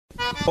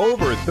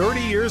Over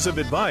 30 years of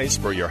advice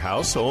for your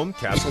house, home,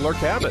 castle, or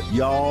cabin.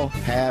 Y'all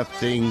have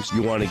things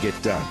you want to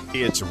get done.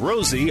 It's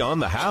Rosie on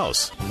the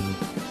House.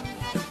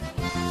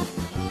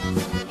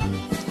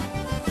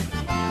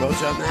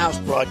 Rosie on the House,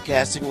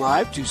 broadcasting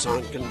live,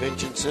 Tucson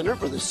Convention Center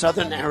for the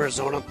Southern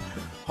Arizona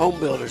Home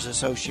Builders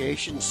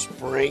Association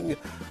Spring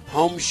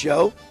Home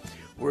Show.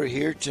 We're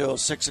here till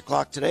 6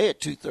 o'clock today.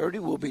 At 2:30,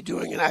 we'll be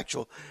doing an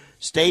actual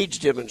stage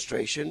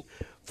demonstration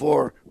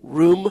for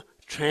Room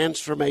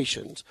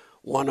Transformations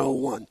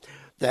 101.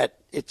 That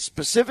it's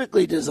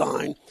specifically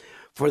designed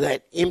for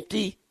that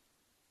empty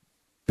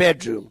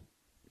bedroom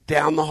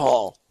down the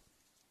hall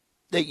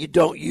that you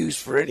don't use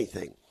for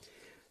anything.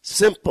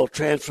 Simple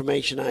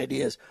transformation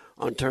ideas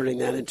on turning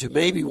that into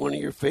maybe one of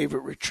your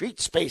favorite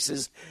retreat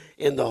spaces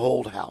in the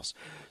whole house.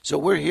 So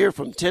we're here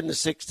from 10 to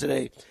 6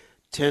 today,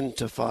 10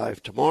 to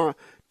 5 tomorrow,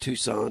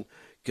 Tucson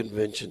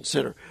Convention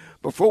Center.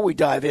 Before we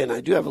dive in, I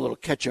do have a little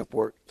catch-up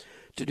work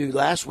to do.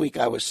 Last week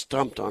I was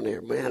stumped on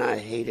air. Man, I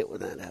hate it when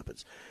that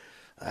happens.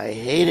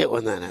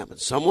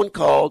 Someone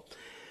called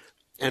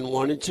and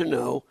wanted to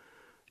know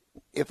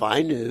if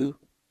I knew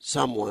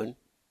someone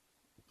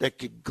that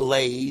could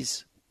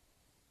glaze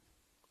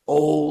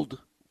old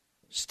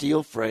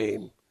steel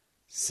frame,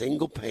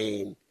 single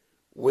pane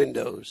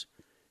windows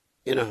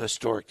in a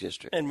historic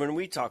district. And when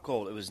we talk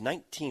old, it was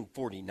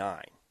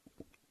 1949.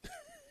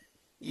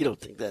 You don't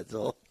think that's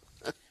old?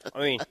 I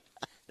mean,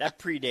 that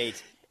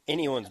predates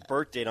anyone's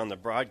birth date on the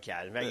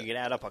broadcast. In fact, you could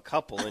add up a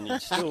couple and you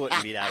still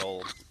wouldn't be that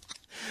old.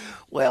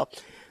 Well,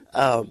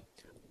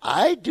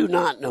 I do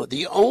not know.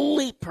 The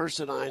only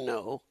person I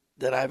know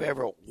that I've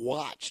ever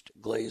watched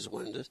glaze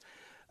windows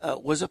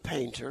was a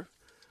painter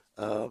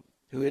who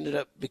ended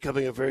up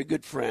becoming a very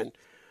good friend,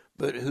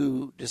 but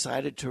who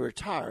decided to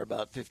retire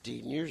about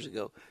 15 years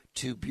ago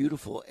to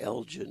beautiful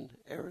Elgin,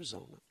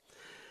 Arizona.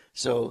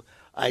 So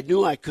I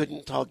knew I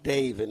couldn't talk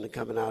Dave into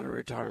coming out of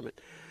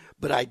retirement.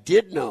 But I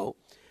did know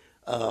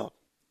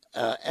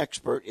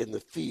expert in the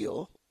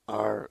field,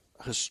 our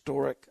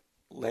historic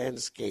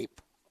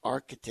landscape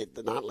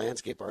architect, not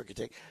landscape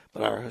architect,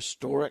 but our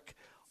historic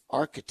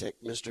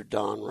architect, Mr.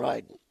 Don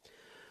Ryden.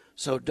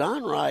 So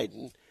Don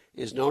Ryden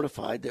is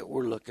notified that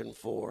we're looking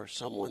for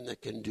someone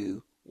that can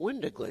do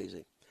window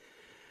glazing.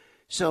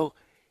 So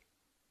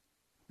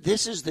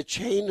this is the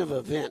chain of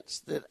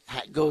events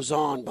that goes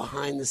on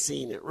behind the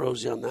scene at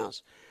Rosie on the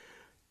House.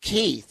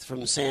 Keith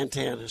from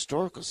Santan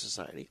Historical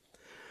Society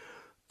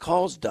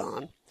calls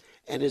Don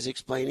and is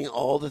explaining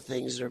all the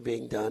things that are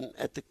being done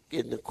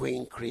in the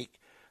Queen Creek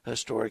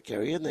historic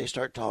area, and they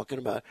start talking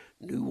about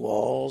new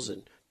walls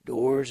and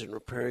doors and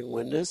repairing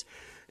windows,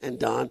 and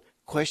Don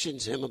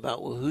questions him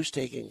about, well, who's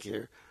taking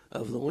care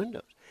of the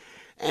windows?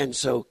 And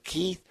so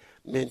Keith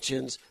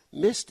mentions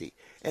Misty,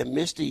 and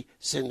Misty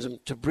sends them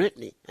to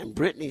Brittany, and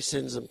Brittany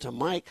sends them to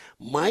Mike.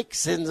 Mike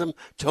sends them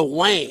to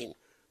Wayne,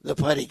 the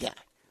putty guy.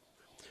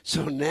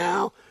 So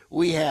now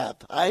we have,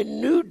 I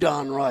knew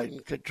Don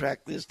Ryden could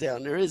track this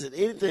down. There isn't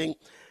anything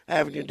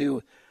having to do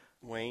with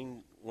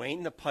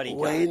Wayne the putty guy.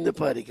 Wayne the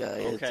putty guy.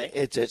 Okay.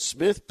 It's at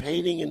Smith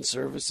Painting and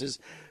Services,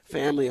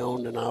 family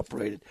owned and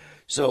operated.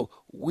 So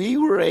we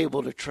were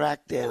able to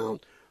track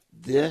down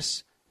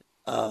this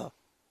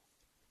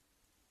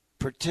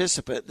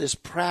participant, this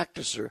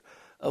practicer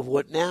of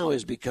what now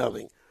is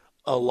becoming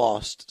a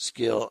lost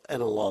skill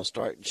and a lost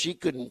art. And she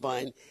couldn't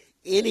find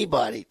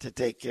anybody to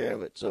take care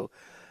of it. So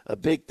a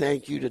big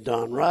thank you to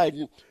Don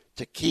Ryden,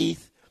 to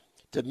Keith,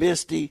 to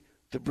Misty,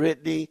 to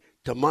Brittany,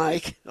 to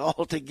Mike,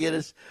 all to get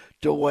us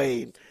to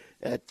Wayne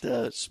at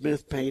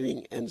Smith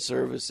Painting and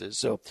Services.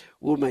 So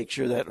we'll make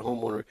sure that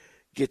homeowner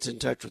gets in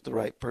touch with the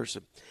right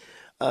person.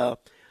 I'm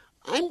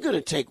going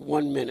to take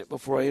 1 minute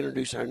before I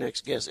introduce our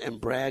next guest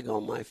and brag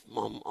on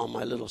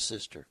my little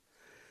sister.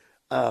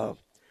 I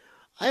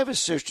have a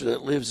sister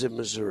that lives in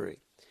Missouri,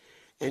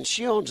 and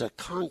she owns a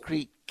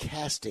concrete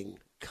casting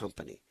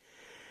company.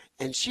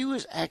 And she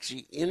was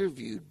actually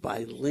interviewed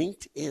by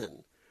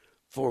LinkedIn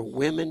for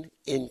Women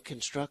in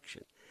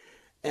Construction.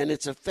 And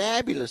it's a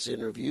fabulous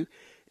interview.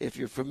 If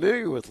you're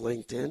familiar with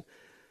LinkedIn,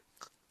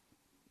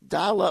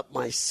 dial up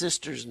my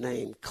sister's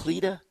name,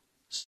 Cleta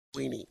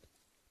Sweeney.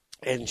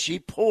 And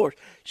she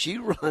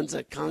runs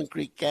a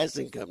concrete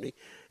casting company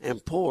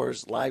and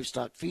pours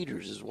livestock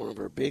feeders is one of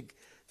her big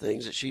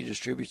things that she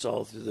distributes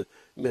all through the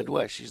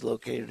Midwest. She's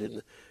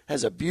located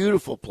has a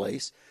beautiful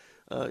place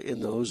in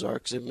the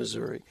Ozarks in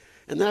Missouri.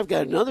 And then I've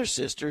got another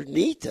sister,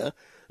 Nita,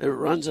 that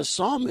runs a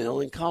sawmill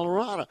in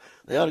Colorado.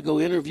 They ought to go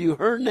interview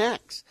her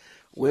next.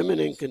 Women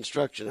in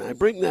Construction. I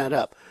bring that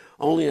up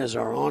only as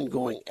our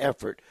ongoing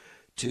effort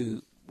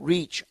to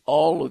reach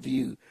all of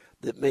you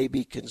that may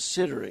be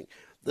considering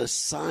the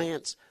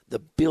science, the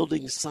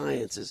building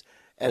sciences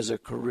as a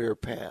career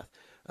path.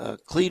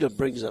 Cleta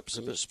brings up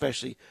some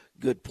especially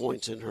good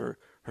points in her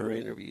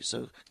interview.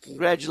 So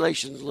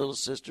congratulations, little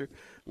sister,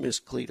 Miss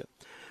Cleta.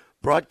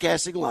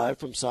 Broadcasting live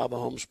from Saba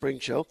Home Spring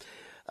Show.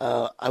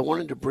 I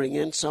wanted to bring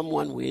in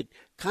someone we had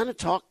kind of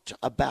talked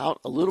about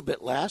a little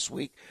bit last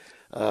week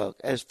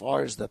as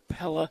far as the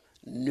Pella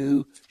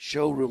new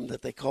showroom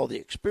that they call the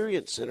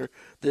Experience Center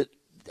that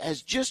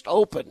has just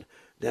opened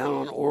down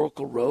on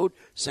Oracle Road.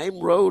 Same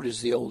road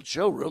as the old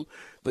showroom,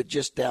 but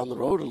just down the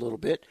road a little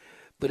bit.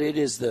 But it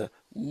is the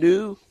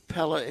new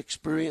Pella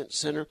Experience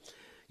Center.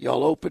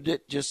 Y'all opened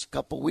it just a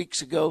couple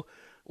weeks ago.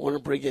 I want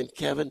to bring in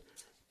Kevin.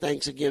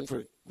 Thanks again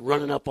for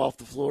running up off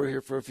the floor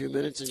here for a few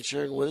minutes and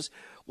sharing with us.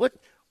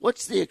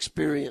 What's the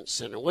Experience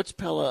Center? What's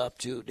Pella up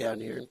to down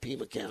here in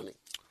Pima County?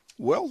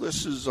 Well,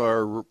 this is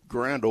our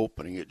grand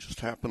opening. It just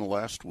happened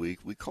last week.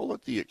 We call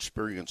it the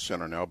Experience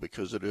Center now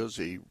because it is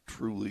a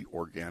truly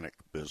organic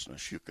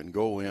business. You can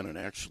go in and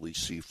actually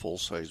see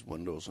full-size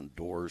windows and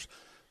doors.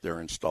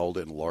 They're installed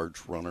in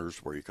large runners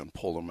where you can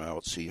pull them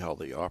out, see how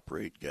they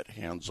operate, get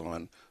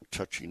hands-on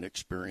touching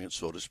experience,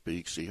 so to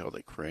speak, see how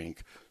they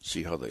crank,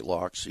 see how they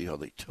lock, see how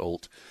they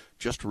tilt.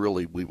 Just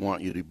really, we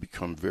want you to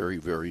become very,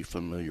 very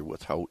familiar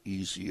with how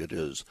easy it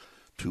is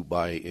to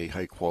buy a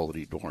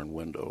high-quality door and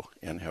window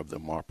and have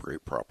them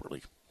operate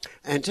properly.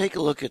 And take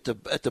a look at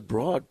the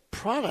broad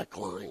product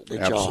line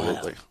that y'all have.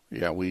 Absolutely.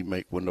 Yeah, we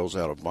make windows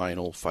out of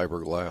vinyl,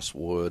 fiberglass,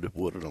 wood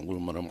and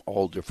aluminum,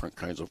 all different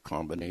kinds of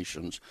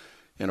combinations.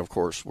 And, of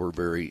course, we're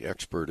very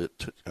expert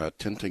at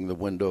tinting the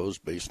windows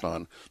based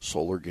on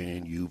solar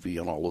gain, UV,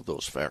 and all of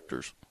those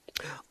factors.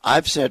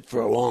 I've said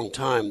for a long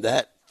time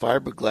that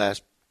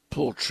fiberglass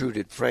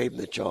pull-truded frame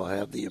that y'all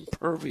have, the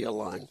Impervia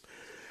line,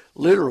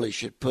 literally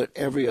should put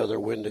every other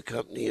window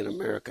company in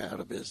America out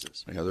of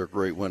business. Yeah, they're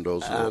great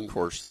windows. And, of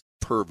course,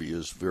 Impervia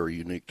is very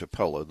unique to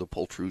Pella, the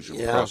pultrusion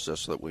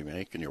process that we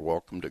make. And you're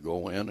welcome to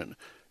go in and,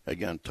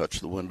 again, touch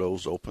the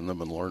windows, open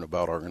them, and learn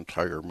about our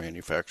entire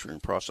manufacturing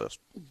process.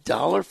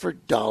 Dollar for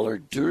dollar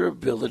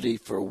durability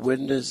for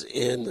windows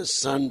in the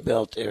Sun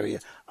Belt area.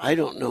 I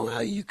don't know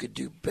how you could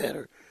do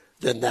better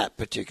than that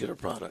particular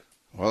product.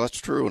 Well,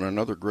 that's true. And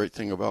another great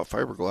thing about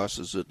fiberglass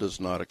is it does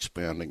not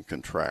expand and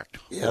contract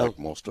like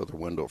most other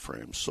window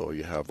frames. So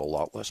you have a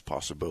lot less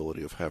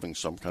possibility of having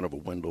some kind of a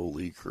window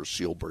leak or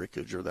seal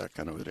breakage or that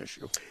kind of an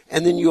issue.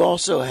 And then you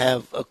also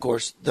have, of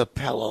course, the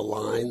Pella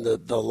line, the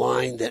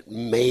line that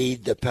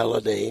made the Pella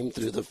name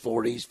through the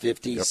 40s,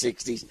 50s,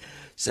 60s,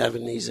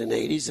 70s, and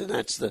 80s, and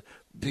that's the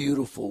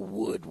beautiful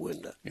wood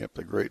window. Yep,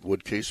 the great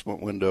wood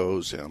casement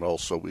windows, and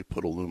also we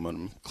put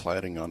aluminum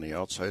cladding on the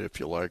outside, if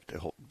you like, to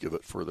help give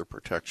it further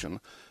protection.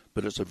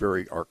 But it's a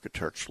very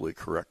architecturally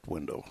correct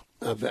window.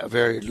 A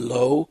very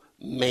low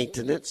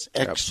maintenance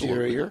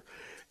exterior,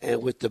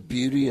 and with the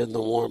beauty and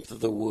the warmth of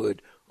the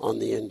wood on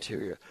the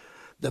interior.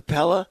 The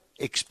Pella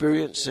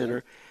Experience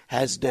Center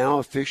has now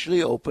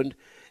officially opened,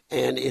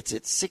 and it's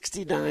at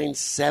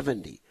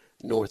 6970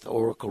 North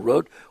Oracle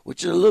Road,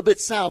 which is a little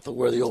bit south of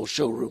where the old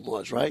showroom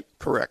was, right?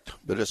 Correct,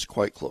 but it's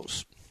quite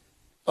close.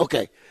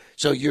 Okay,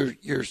 so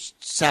you're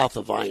south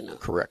of Ina.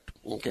 Correct.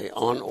 Okay,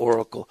 on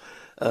Oracle.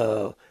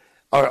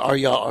 Are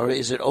y'all?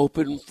 Is it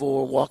open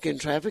for walk-in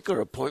traffic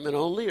or appointment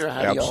only, or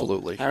how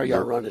Absolutely. How are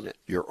y'all running it?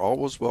 You're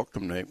always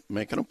welcome to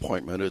make an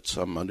appointment. It's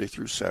Monday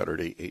through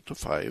Saturday, 8 to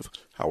 5.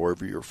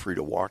 However, you're free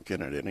to walk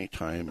in at any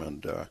time,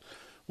 and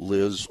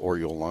Liz or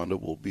Yolanda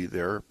will be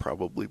there,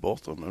 probably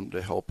both of them,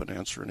 to help and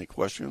answer any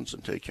questions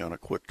and take you on a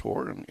quick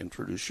tour and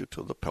introduce you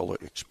to the Pella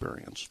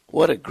experience.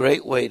 What a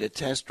great way to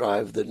test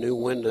drive the new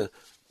window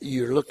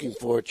you're looking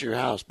for at your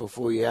house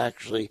before you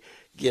actually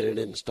get it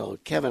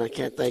installed. Kevin, I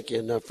can't thank you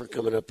enough for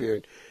coming up here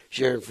and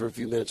sharing for a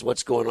few minutes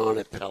what's going on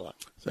at Pella.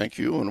 Thank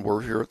you, and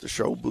we're here at the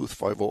show, booth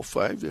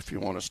 505. If you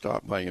want to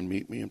stop by and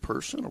meet me in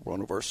person or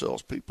one of our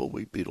salespeople,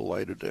 we'd be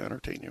delighted to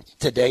entertain you.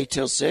 Today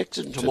till 6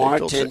 and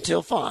tomorrow 10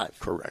 till 5.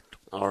 Correct.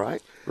 All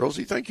right.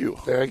 Rosie, thank you.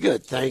 Very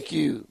good. Thank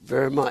you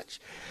very much.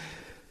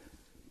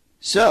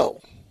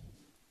 So,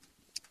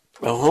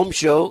 the home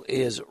show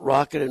is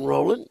rocking and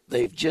rolling.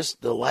 The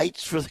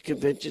lights for the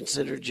convention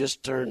center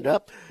just turned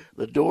up.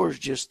 The doors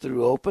just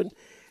threw open.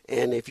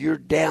 And if you're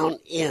down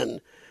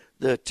in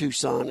the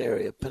Tucson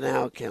area,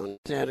 Pinal County,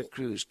 Santa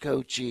Cruz,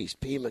 Cochise,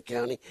 Pima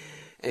County,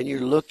 and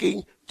you're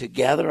looking to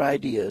gather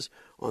ideas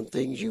on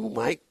things you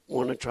might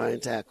want to try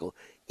and tackle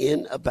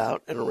in,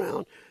 about, and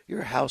around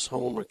your house,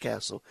 home, or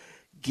castle,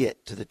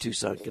 get to the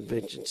Tucson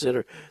Convention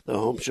Center. The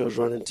home show's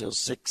running until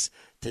 6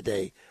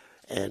 today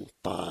and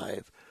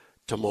 5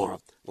 tomorrow.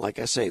 Like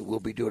I say, we'll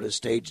be doing a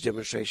stage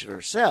demonstration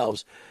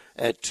ourselves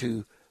at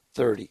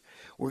 2:30.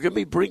 We're going to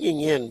be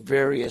bringing in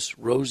various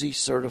Rosie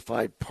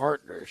certified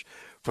partners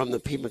from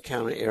the Pima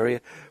County area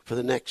for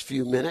the next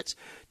few minutes,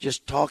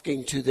 just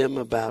talking to them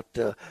about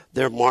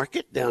their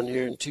market down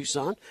here in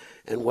Tucson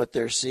and what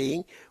they're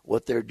seeing,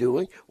 what they're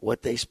doing,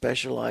 what they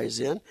specialize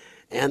in,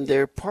 and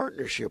their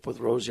partnership with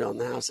Rosie on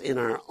the House in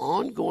our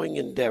ongoing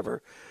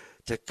endeavor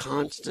to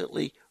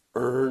constantly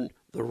earn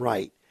the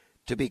right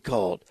to be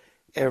called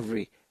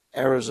every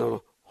Arizona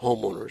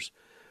homeowner's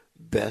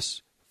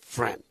best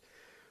friend.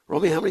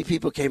 Romy, how many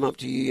people came up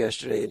to you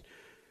yesterday and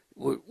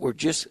were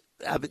just,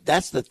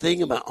 that's the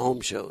thing about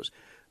home shows.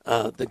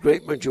 The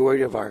great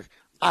majority of our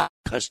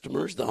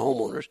customers, the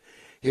homeowners,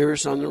 hear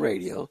us on the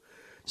radio,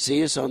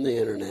 see us on the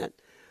internet,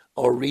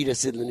 or read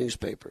us in the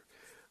newspaper.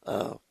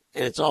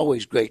 And it's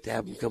always great to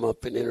have them come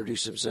up and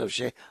introduce themselves.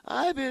 Say,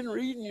 I've been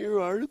reading your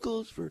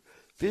articles for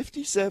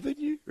 57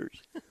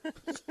 years.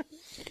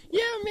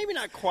 Yeah, maybe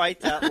not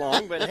quite that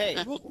long, but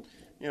hey,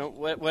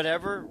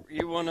 whatever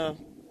you want to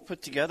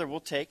put together,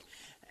 we'll take,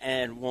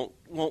 and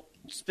won't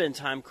spend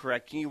time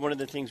correcting you. One of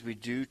the things we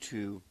do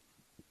to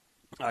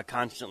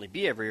constantly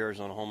be every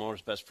Arizona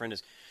homeowner's best friend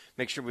is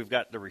make sure we've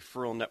got the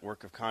referral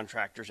network of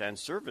contractors and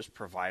service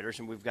providers,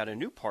 and we've got a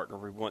new partner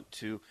we want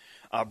to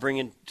bring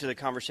into the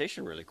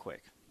conversation really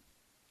quick.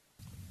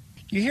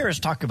 You hear us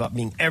talk about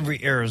being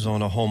every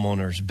Arizona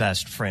homeowner's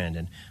best friend,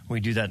 and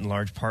we do that in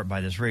large part by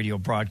this radio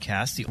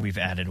broadcast. We've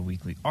added a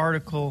weekly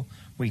article,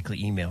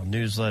 weekly email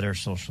newsletter,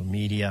 social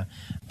media,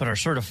 but our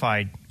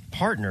certified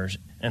partners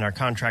and our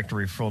contractor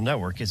referral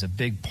network is a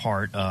big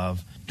part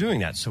of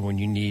doing that. So when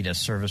you need a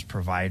service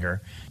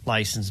provider,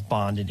 licensed,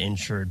 bonded,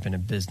 insured, been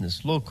in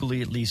business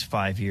locally at least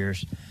 5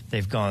 years,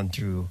 they've gone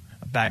through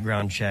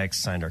background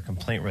checks, signed our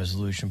complaint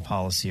resolution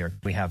policy, or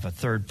we have a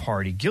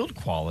third-party Guild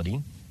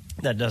Quality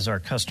that does our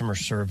customer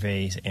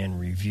surveys and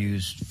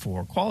reviews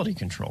for quality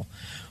control.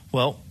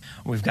 Well,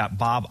 we've got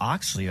Bob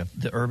Oxley of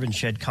the Urban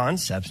Shed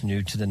Concepts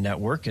new to the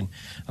network, and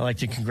I'd like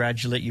to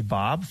congratulate you,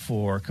 Bob,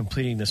 for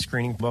completing the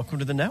screening. Welcome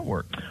to the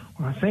network.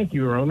 Well, thank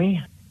you,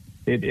 Romy.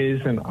 It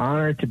is an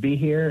honor to be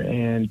here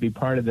and be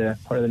part of the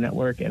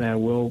network, and I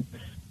will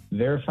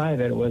verify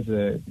that it was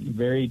a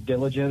very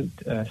diligent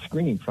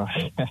screening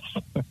process.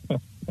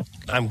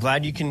 I'm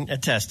glad you can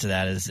attest to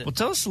that. Well,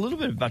 tell us a little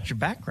bit about your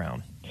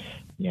background.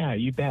 Yeah,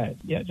 you bet.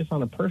 Yeah, just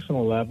on a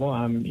personal level,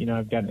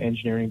 I've got an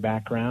engineering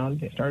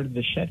background. I started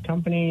the shed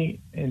company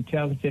in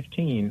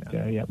 2015.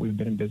 We've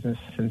been in business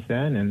since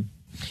then.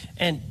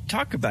 And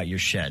talk about your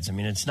sheds. I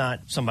mean, it's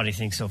not somebody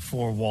thinks of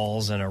 4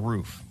 walls and a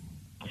roof.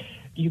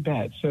 You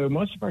bet. So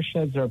most of our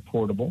sheds are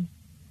portable.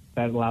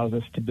 That allows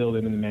us to build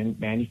them in the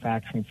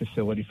manufacturing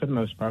facility for the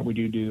most part. We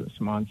do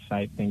some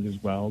on-site things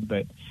as well.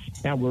 But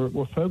yeah,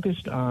 we're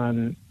focused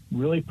on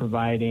really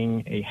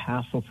providing a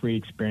hassle-free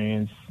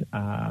experience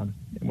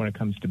when it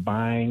comes to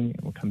buying,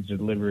 when it comes to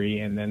delivery,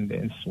 and then the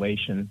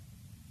installation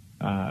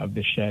of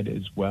the shed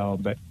as well.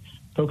 But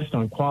focused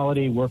on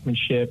quality,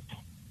 workmanship,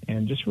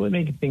 and just really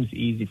making things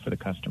easy for the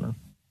customer.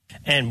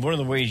 And one of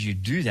the ways you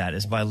do that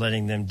is by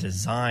letting them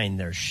design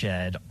their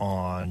shed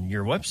on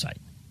your website.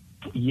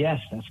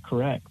 Yes, that's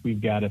correct.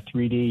 We've got a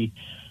 3D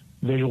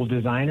visual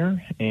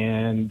designer,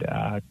 and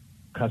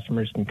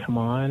customers can come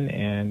on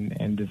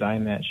and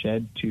design that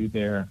shed to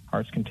their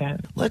heart's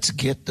content. Let's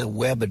get the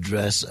web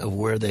address of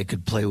where they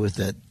could play with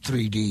that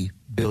 3D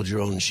Build Your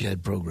Own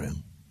Shed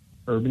program.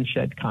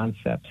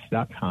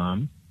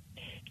 UrbanShedConcepts.com.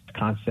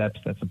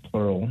 Concepts, that's a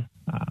plural.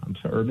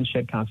 So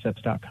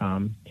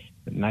UrbanShedConcepts.com.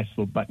 A nice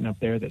little button up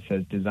there that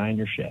says Design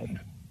Your Shed.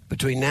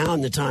 Between now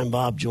and the time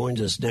Bob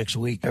joins us next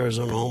week,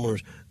 Arizona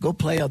homeowners, go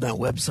play on that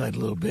website a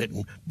little bit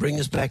and bring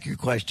us back your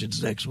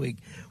questions next week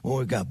when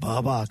we've got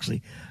Bob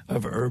Oxley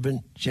of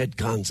Urban Shed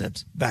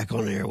Concepts back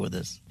on air with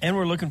us. And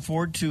we're looking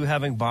forward to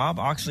having Bob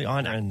Oxley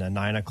on in the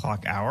 9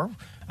 o'clock hour.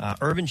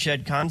 Urban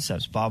Shed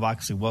Concepts. Bob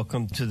Oxley,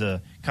 welcome to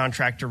the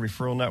Contractor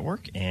Referral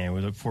Network, and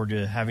we look forward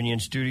to having you in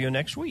studio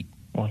next week.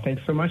 Well,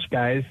 thanks so much,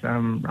 guys.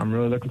 I'm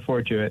really looking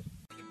forward to it.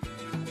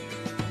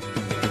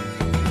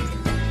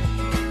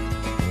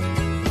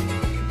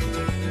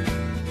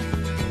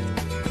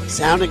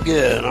 Sounding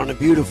good on a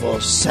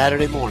beautiful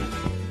Saturday morning.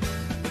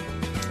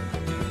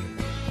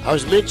 I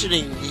was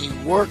mentioning the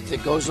work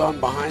that goes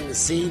on behind the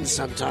scenes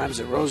sometimes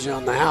at Rosie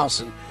on the House,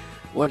 and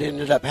what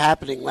ended up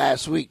happening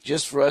last week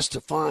just for us to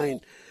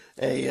find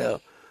a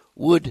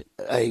wood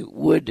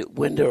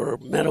window or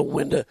metal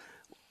window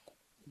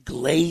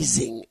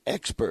glazing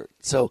expert.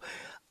 So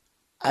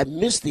I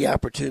missed the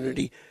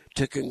opportunity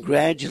to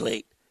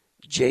congratulate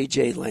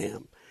J.J.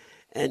 Lamb.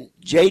 And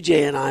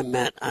J.J. and I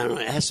met, I don't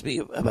know, it has to be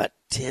about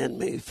 10,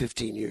 maybe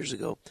 15 years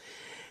ago.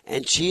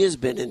 And she has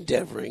been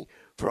endeavoring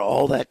for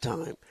all that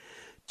time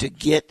to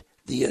get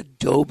the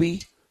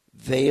Adobe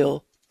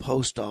Vale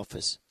Post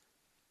Office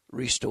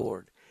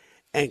restored.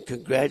 And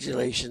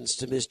congratulations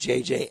to Miss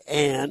J.J.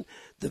 and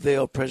the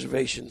Vale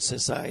Preservation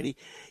Society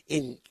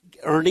in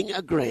earning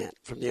a grant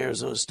from the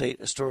Arizona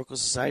State Historical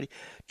Society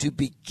to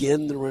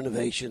begin the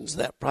renovations of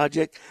that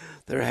project.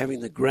 They're having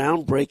the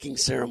groundbreaking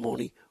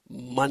ceremony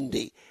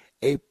Monday,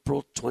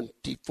 April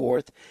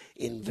 24th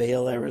in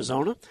Vale,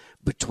 Arizona,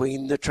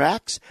 between the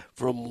tracks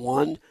from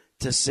 1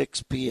 to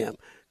 6 p.m.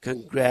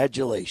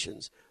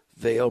 Congratulations,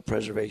 Vale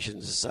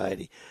Preservation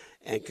Society,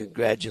 and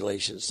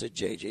congratulations to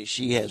JJ.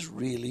 She has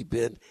really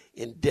been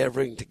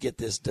endeavoring to get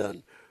this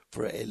done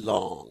for a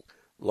long,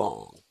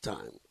 long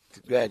time.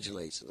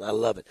 Congratulations. I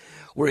love it.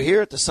 We're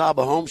here at the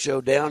Saba Home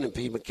Show down in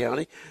Pima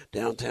County,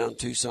 downtown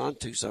Tucson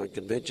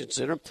Convention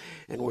Center,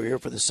 and we're here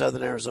for the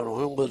Southern Arizona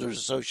Home Builders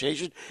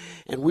Association,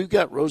 and we've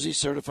got Rosie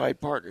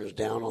certified partners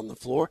down on the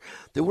floor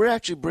that we're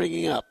actually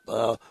bringing up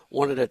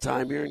one at a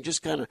time here and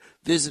just kind of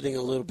visiting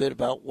a little bit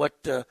about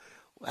what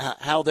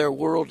how their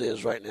world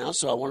is right now.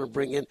 So I want to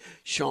bring in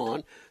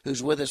Sean,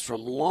 who's with us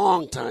from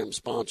longtime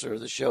sponsor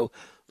of the show,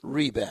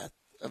 Rebath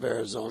of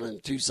Arizona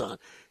and Tucson.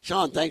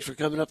 Sean, thanks for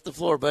coming up the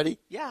floor, buddy.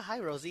 Yeah, hi,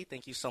 Rosie.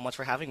 Thank you so much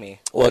for having me.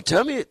 Well,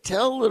 tell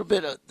a little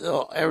bit of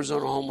the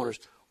Arizona homeowners,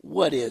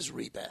 what is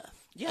Rebath?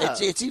 Yeah.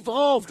 It's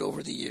evolved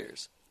over the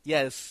years.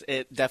 Yes,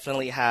 it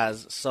definitely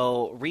has.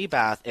 So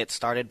Rebath, it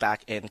started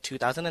back in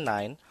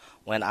 2009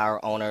 when our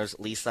owners,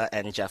 Lisa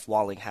and Jeff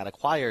Walling, had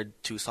acquired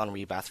Tucson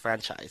Rebath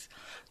franchise.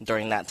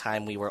 During that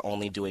time, we were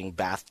only doing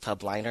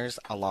bathtub liners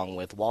along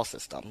with wall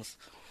systems.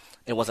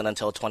 It wasn't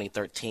until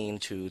 2013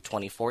 to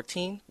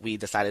 2014 we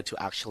decided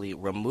to actually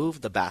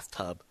remove the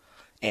bathtub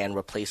and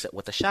replace it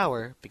with a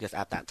shower, because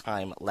at that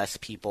time less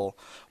people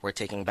were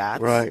taking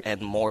baths, right,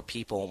 and more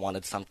people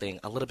wanted something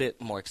a little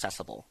bit more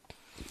accessible.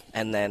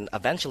 And then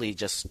eventually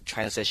just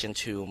transitioned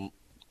to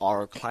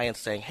our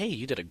clients saying, hey,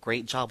 you did a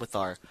great job with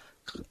our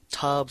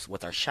tubs,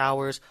 with our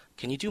showers.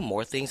 Can you do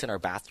more things in our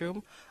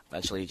bathroom?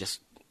 Eventually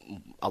just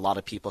a lot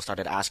of people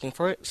started asking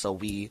for it, so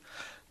we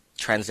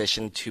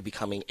transitioned to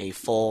becoming a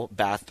full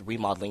bath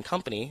remodeling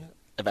company,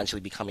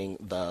 eventually becoming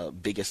the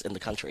biggest in the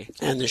country.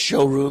 And the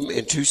showroom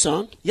in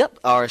Tucson? Yep,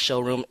 our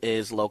showroom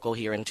is local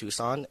here in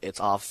Tucson. It's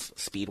off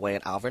Speedway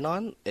in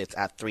Alvernon. It's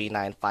at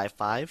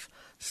 3955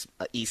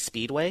 East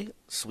Speedway,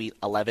 Suite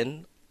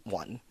 11-1.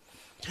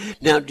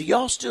 Now, do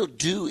y'all still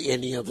do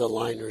any of the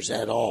liners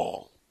at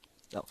all?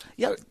 No.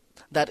 Yep.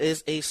 That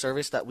is a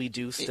service that we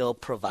do still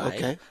provide,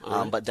 okay,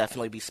 right, but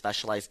definitely be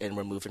specialized in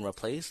remove and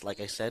replace, like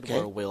I said, okay,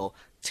 where we'll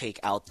take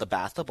out the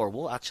bathtub, or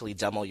we'll actually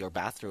demo your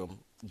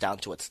bathroom down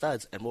to its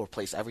studs, and we'll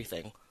replace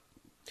everything.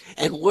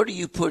 And what are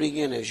you putting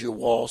in as your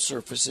wall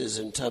surfaces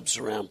and tub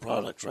surround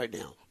products right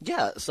now?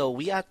 Yeah, so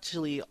we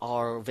actually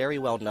are very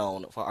well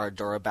known for our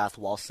DuraBath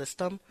wall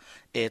system.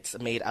 It's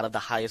made out of the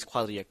highest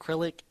quality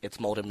acrylic, it's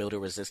mold and mildew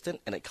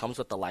resistant, and it comes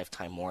with a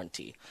lifetime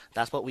warranty.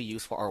 That's what we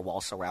use for our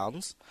wall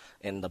surrounds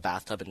in the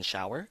bathtub and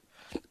shower.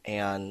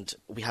 And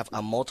we have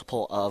a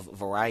multiple of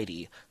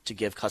variety to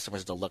give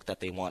customers the look that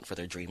they want for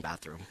their dream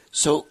bathroom.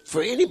 So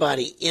for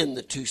anybody in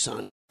the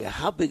Tucson area,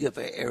 how big of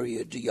an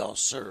area do y'all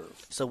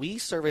serve? So we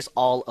service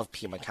all of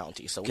Pima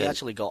County. So okay, we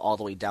actually go all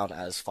the way down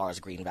as far as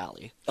Green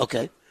Valley.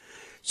 Okay.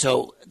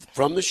 So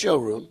from the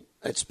showroom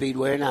at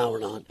Speedway in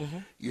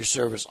Alvernon, you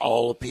service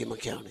all of Pima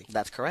County.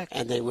 That's correct.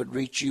 And they would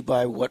reach you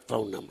by what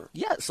phone number?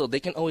 Yeah, so they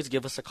can always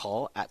give us a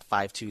call at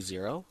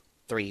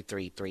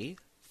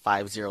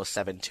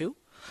 520-333-5072.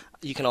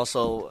 You can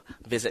also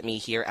visit me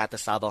here at the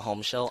Saba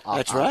Home Show.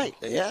 That's right,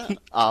 yeah.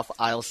 Off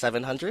aisle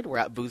 700. We're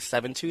at booth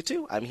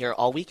 722. I'm here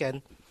all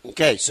weekend.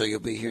 Okay, so you'll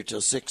be here till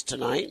 6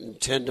 tonight and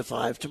 10 to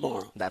 5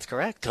 tomorrow. That's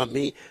correct. Come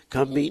meet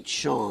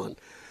Sean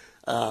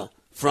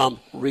from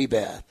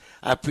Rebath.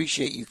 I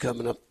appreciate you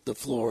coming up the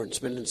floor and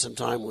spending some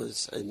time with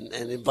us and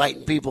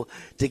inviting people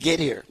to get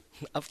here.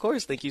 Of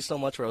course. Thank you so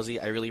much, Rosie.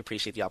 I really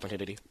appreciate the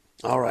opportunity.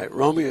 All right,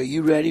 Romeo, are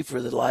you ready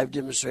for the live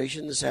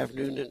demonstration this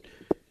afternoon?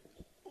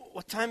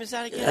 What time is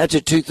that again? That's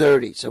at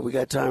 2:30. So we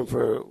got time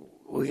for a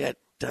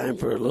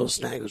little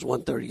snack. It was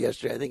 1:30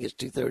 yesterday. I think it's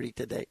 2:30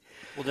 today.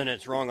 Well, then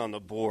it's wrong on the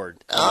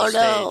board. Oh,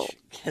 no.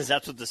 Because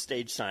that's what the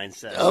stage sign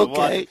says.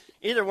 Okay. So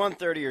either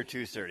 1:30 or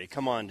 2:30.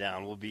 Come on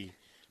down. We'll be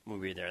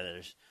there.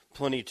 There's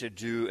plenty to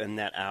do in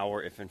that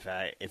hour. If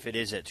it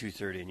is at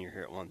 2:30 and you're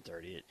here at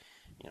 1:30,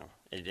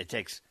 it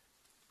takes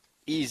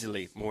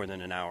easily more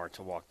than an hour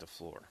to walk the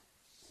floor.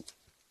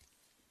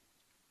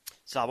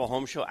 Saba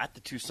Home Show at the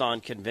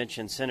Tucson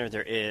Convention Center.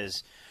 There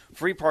is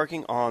free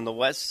parking on the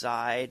west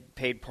side,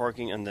 paid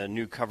parking in the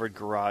new covered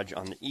garage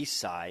on the east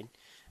side.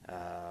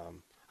 I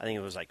think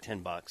it was like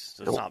 $10,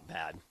 so it's not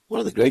bad.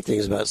 One of the great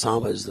things about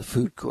Saba is the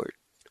food court.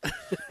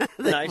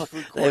 Nice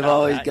food court. They've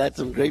always got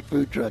some great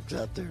food trucks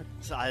out there.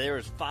 So there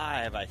was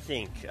 5, I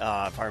think,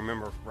 if I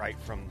remember right,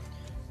 from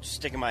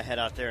sticking my head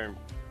out there and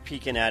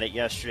peeking at it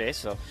yesterday.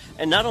 So,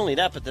 and not only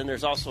that, but then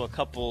there's also a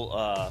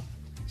couple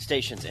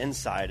stations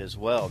inside as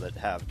well that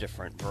have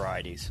different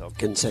varieties. So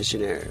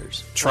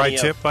concessionaires.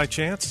 Tri-tip by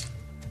chance?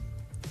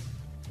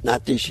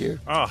 Not this year.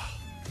 Oh.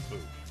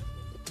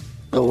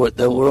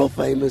 The world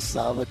famous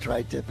Saba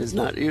Tri-tip is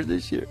not here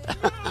this year.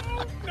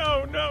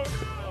 No.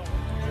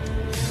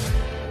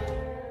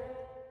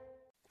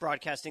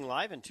 Broadcasting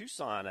live in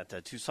Tucson at the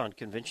Tucson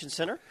Convention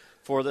Center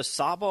for the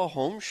Saba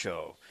Home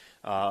Show.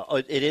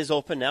 It is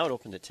open now. It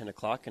opened at 10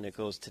 o'clock, and it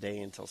goes today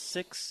until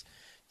 6,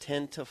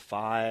 10 to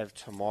 5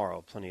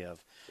 tomorrow. Plenty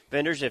of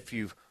vendors. If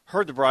you've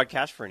heard the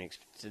broadcast for an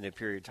extended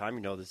period of time,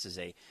 you know this is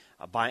a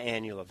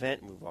biannual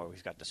event. We've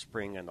always got the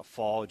spring and the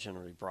fall,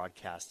 generally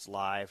broadcasts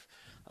live.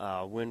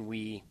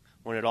 When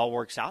it all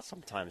works out,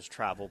 sometimes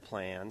travel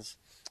plans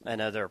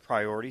and other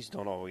priorities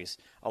don't always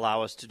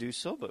allow us to do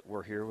so, but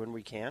we're here when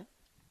we can.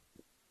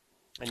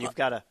 And you've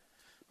got a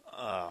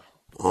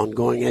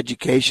ongoing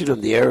education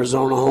of the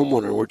Arizona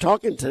homeowner. We're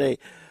talking today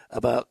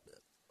about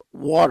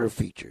water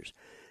features,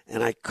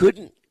 and I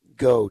couldn't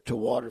go to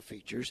water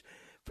features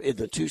in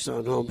the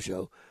Tucson Home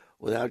Show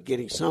without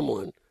getting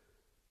someone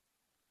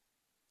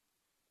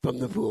from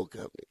the pool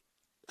company.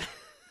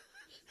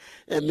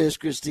 And Miss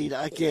Christina,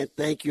 I can't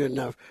thank you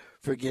enough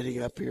for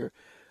getting up here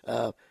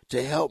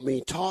to help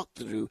me talk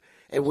through.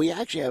 And we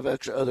actually have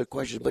extra other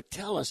questions, but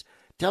tell us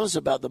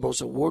about the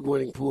most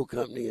award-winning pool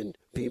company in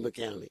Pima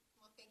County.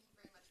 Well, thank you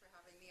very much for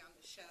having me on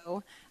the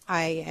show.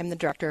 I am the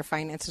Director of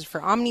Finances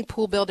for Omni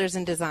Pool Builders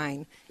and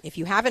Design. If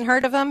you haven't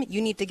heard of them,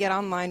 you need to get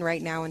online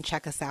right now and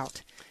check us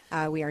out.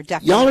 We are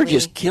definitely... Y'all are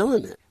just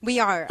killing it. We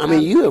are. I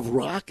mean, you have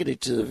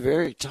rocketed to the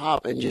very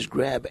top and just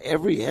grab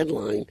every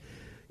headline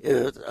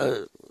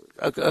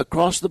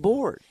across the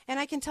board. And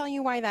I can tell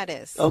you why that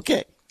is.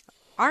 Okay.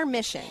 Our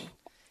mission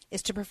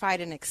is to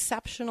provide an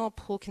exceptional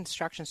pool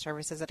construction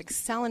services that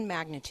excel in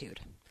magnitude.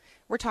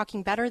 We're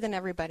talking better than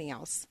everybody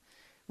else.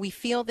 We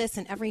feel this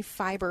in every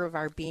fiber of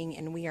our being,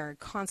 and we are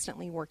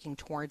constantly working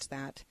towards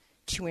that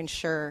to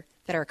ensure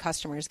that our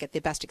customers get the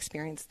best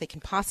experience they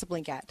can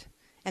possibly get.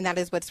 And that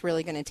is what's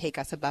really going to take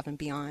us above and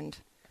beyond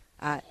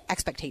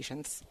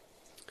expectations.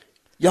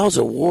 Y'all's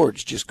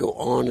awards just go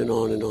on and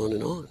on and on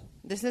and on.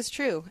 This is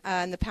true.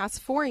 In the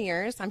past 4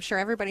 years, I'm sure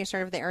everybody's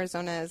heard of the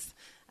Arizona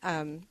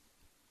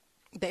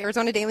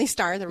Daily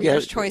Star, the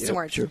Reader's Choice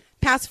Awards. Sure.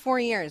 Past 4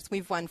 years,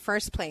 we've won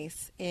first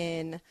place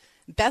in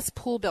Best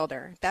Pool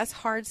Builder, Best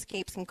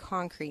Hardscapes and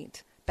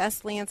Concrete,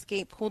 Best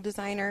Landscape Pool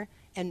Designer,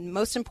 and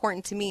most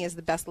important to me is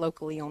the Best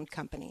Locally Owned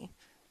Company.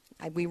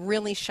 We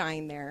really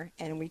shine there,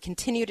 and we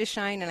continue to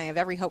shine, and I have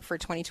every hope for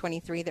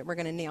 2023 that we're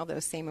going to nail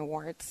those same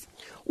awards.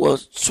 Well,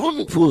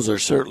 swimming pools are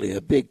certainly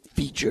a big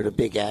feature and a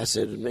big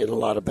asset in a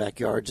lot of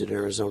backyards in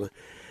Arizona.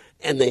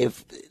 And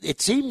it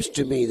seems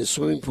to me the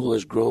swimming pool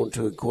has grown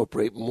to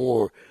incorporate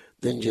more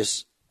than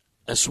just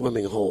a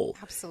swimming hole.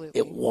 Absolutely.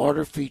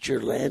 Water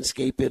feature,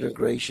 landscape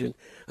integration.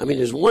 I mean,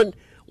 there's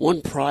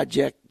one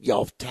project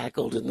y'all have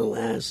tackled in the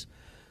last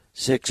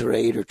 6 or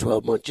 8 or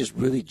 12 months just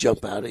really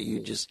jump out at you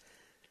and just...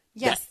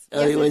 Yes.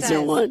 Was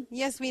there one?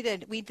 Yes, we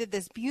did. We did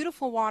this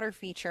beautiful water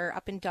feature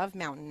up in Dove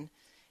Mountain.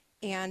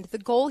 And the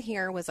goal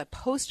here was a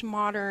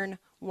postmodern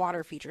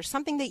water feature,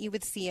 something that you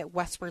would see at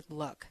Westward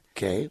Look.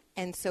 Okay.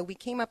 And so we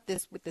came up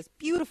with this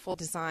beautiful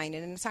design,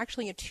 and it's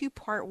actually a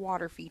 2-part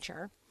water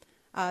feature.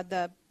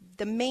 The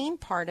main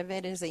part of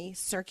it is a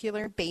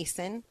circular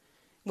basin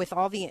with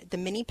all the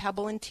mini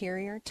pebble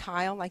interior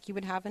tile like you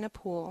would have in a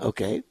pool.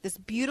 Okay. This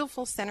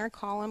beautiful center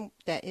column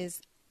that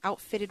is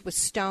outfitted with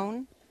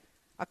stone,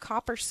 a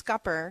copper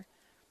scupper,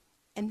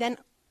 and then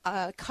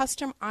a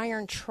custom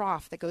iron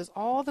trough that goes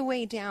all the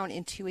way down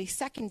into a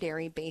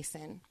secondary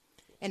basin.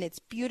 And it's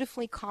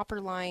beautifully copper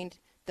lined.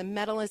 The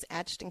metal is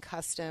etched and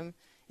custom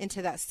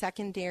into that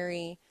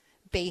secondary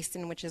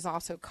basin, which is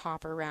also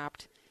copper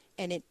wrapped.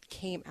 And it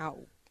came out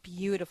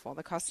beautiful.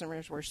 The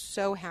customers were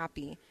so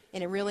happy.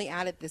 And it really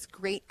added this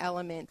great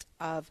element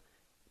of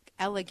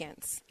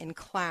elegance and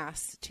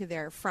class to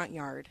their front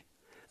yard.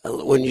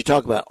 When you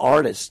talk about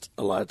artists,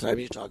 a lot of times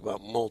you talk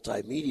about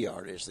multimedia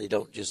artists. They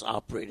don't just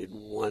operate in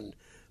one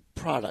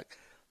product.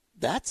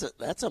 That's a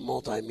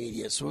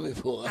multimedia swimming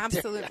pool.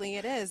 Absolutely,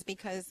 it is,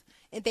 because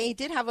they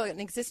did have an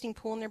existing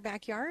pool in their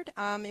backyard,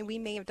 and we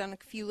may have done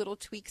a few little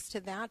tweaks to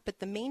that. But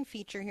the main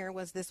feature here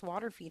was this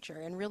water feature,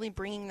 and really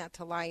bringing that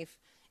to life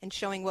and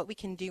showing what we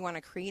can do on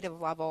a creative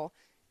level.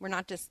 We're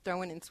not just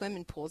throwing in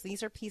swimming pools.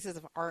 These are pieces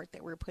of art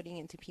that we're putting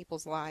into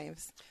people's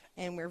lives,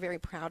 and we're very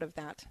proud of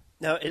that.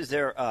 Now, is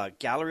there a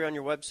gallery on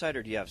your website,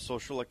 or do you have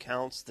social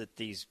accounts that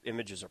these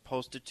images are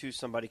posted to?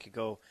 Somebody could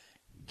go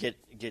get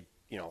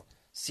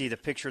see the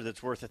picture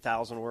that's worth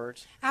 1,000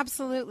 words?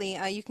 Absolutely.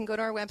 You can go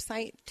to our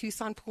website,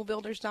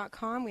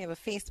 TucsonPoolBuilders.com. We have a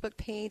Facebook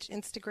page,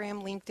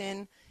 Instagram,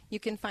 LinkedIn. You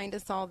can find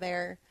us all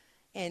there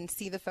and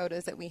see the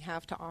photos that we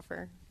have to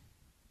offer.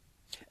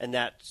 And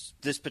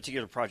this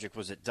particular project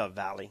was at Dove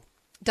Valley?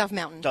 Dove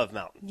Mountain. Dove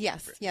Mountain.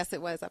 Yes, yes,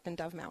 it was up in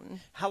Dove Mountain.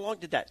 How long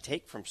did that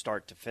take from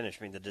start to finish?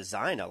 I mean, the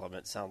design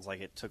element sounds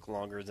like it took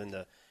longer than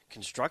the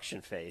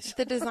construction phase.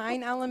 The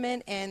design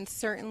element, and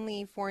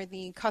certainly for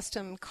the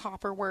custom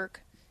copper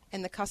work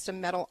and the custom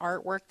metal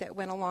artwork that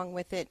went along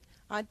with it,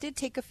 did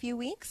take a few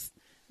weeks,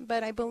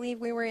 but I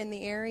believe we were in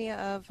the area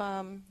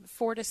of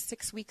 4 to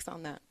 6 weeks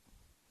on that.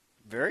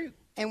 Very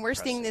And we're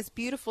impressive. seeing this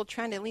beautiful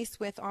trend, at least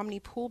with Omni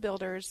Pool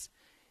Builders.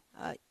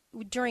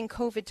 During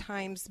COVID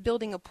times,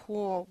 building a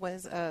pool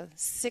was a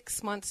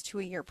 6 months to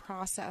a year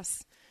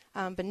process.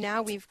 But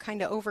now we've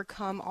kind of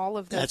overcome all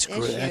of those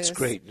issues. That's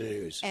great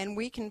news. And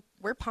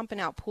we're pumping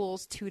out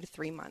pools 2 to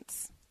 3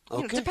 months.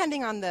 Okay.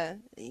 Depending on the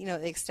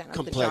extent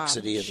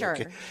complexity of the job.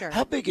 of it. Sure.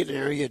 How big an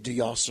area do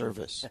y'all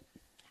service?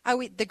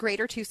 The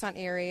greater Tucson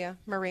area,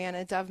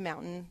 Marana, Dove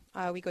Mountain.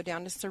 We go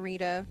down to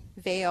Sarita,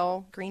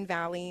 Vail, Green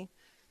Valley.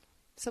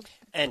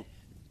 And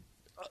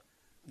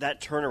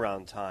that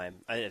turnaround time,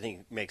 I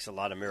think, makes a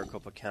lot of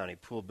Maricopa County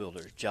pool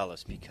builders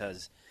jealous,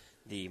 because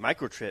the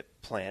microtrip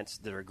plants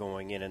that are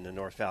going in the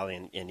North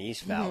Valley and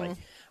East Valley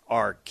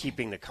are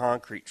keeping the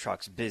concrete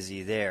trucks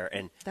busy there,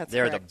 and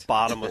they're correct. the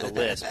bottom of the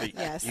list. But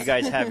Yes. you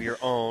guys have your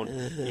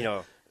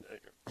own,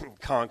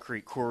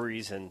 concrete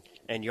quarries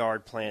and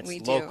yard plants We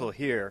do. local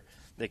here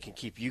that can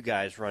keep you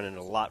guys running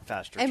a lot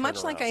faster. And much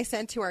turnaround. like I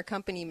said to our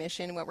company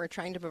mission, what we're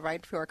trying to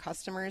provide to our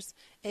customers,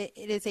 it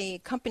is a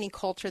company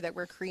culture that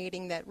we're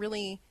creating that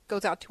really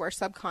goes out to our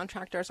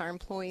subcontractors, our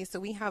employees. So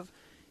we have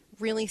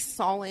really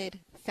solid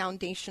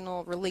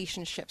foundational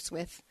relationships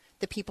with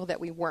the people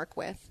that we work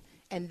with,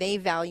 and they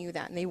value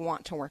that and they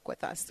want to work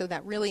with us. So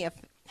that really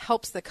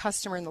helps the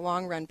customer in the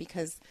long run,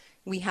 because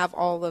we have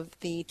all of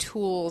the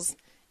tools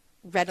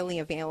readily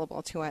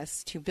available to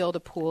us to build a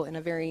pool in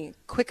a very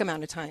quick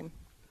amount of time.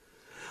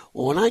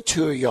 Well, when I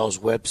tour y'all's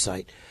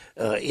website,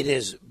 it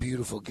is a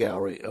beautiful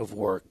gallery of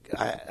work,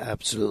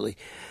 absolutely.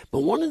 But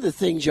one of the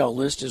things y'all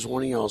list as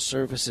one of y'all's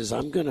services,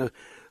 I'm gonna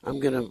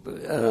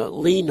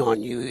lean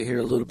on you here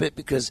a little bit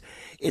because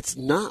it's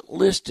not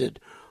listed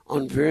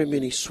on very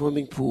many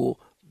swimming pool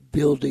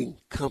building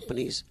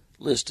companies'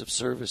 list of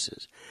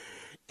services,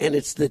 and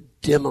it's the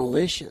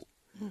demolition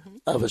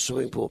of a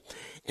swimming pool.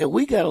 And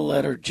we got a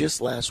letter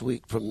just last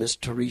week from Miss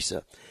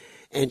Teresa,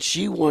 and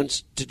she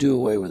wants to do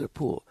away with her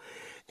pool.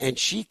 And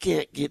she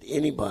can't get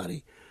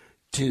anybody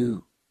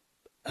to,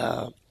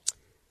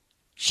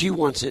 she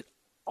wants it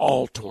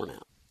all torn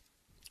out.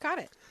 Got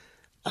it.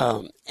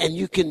 And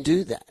you can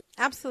do that.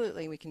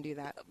 Absolutely, we can do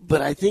that.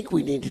 But I think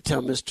we need to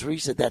tell Miss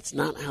Teresa that's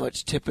not how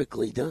it's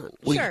typically done.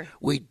 Sure.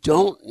 We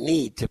don't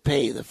need to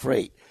pay the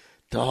freight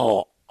to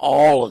haul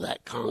all of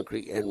that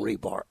concrete and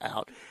rebar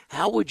out.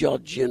 How would y'all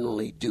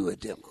generally do a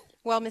demo?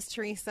 Well, Miss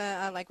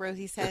Teresa, like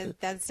Rosie said,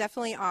 that's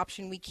definitely an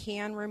option. We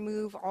can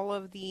remove all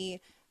of the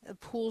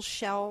pool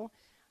shell.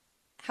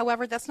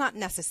 However, that's not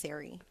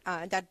necessary.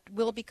 That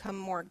will become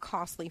more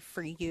costly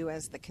for you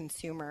as the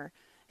consumer.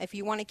 If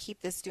you want to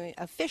keep this doing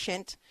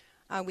efficient,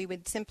 we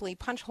would simply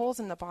punch holes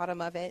in the bottom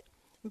of it,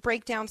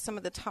 break down some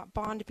of the top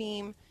bond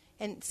beam,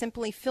 and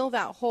simply fill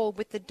that hole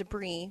with the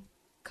debris,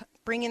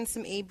 bring in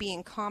some AB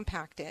and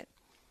compact it.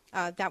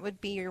 That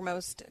would be your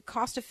most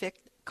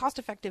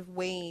cost-effective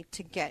way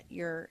to get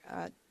your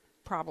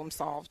problem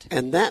solved.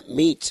 And that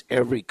meets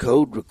every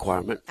code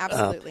requirement.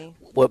 Absolutely.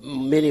 What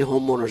many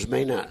homeowners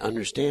may not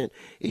understand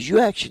is you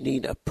actually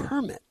need a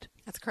permit.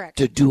 That's correct.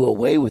 To do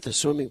away with a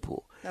swimming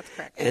pool. That's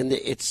correct. And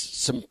it's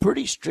some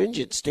pretty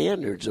stringent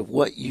standards of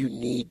what you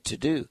need to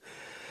do.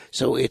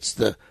 So it's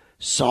the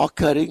saw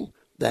cutting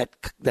that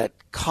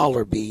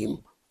collar beam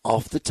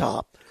off the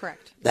top.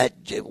 Correct. That,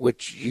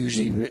 which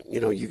usually,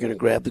 you're going to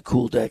grab the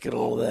cool deck and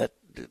all that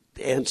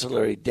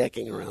ancillary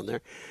decking around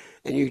there,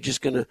 and you're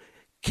just going to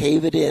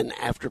cave it in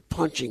after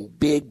punching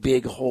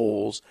big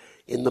holes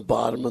in the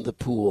bottom of the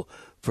pool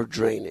for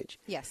drainage.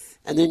 Yes.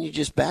 And then you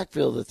just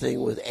backfill the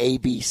thing with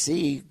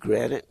ABC,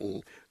 granite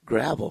and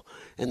gravel,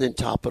 and then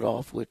top it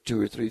off with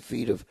 2 or 3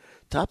 feet of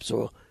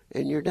topsoil,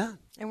 and you're done.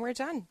 And we're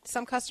done.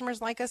 Some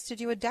customers like us to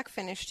do a deck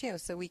finish too,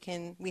 so we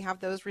have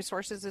those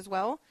resources as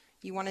well.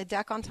 You want a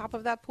deck on top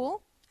of that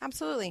pool?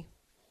 Absolutely.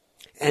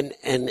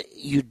 And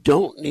you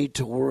don't need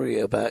to worry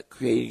about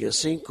creating a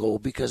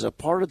sinkhole because a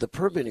part of the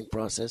permitting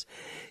process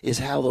is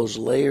how those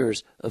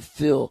layers of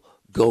fill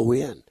go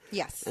in.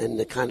 Yes. And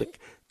the kind of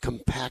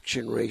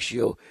compaction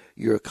ratio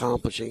you're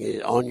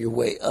accomplishing on your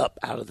way up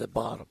out of the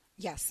bottom.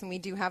 Yes, and we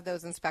do have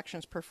those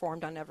inspections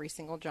performed on every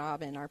single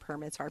job, and our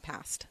permits are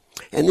passed.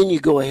 And then you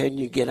go ahead and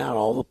you get out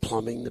all the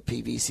plumbing, the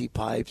PVC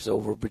pipes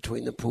over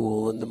between the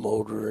pool and the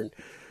motor, and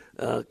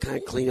kind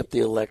of clean up the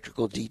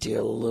electrical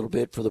detail a little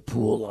bit for the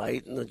pool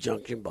light and the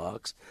junction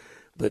box.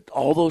 But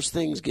all those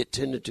things get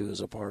tended to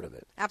as a part of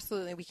it.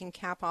 Absolutely. We can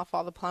cap off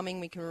all the plumbing.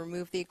 We can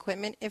remove the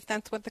equipment if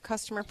that's what the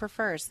customer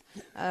prefers.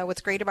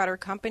 What's great about our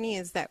company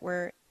is that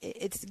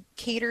it's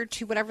catered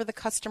to whatever the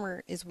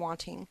customer is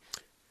wanting.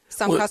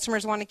 Some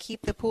customers want to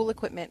keep the pool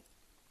equipment.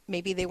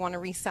 Maybe they want to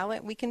resell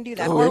it. We can do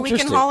that. Or we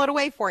can haul it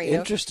away for you.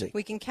 Interesting.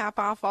 We can cap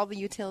off all the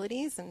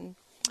utilities and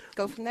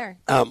go from there.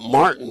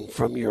 Martin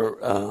from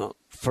your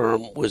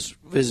firm was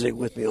visiting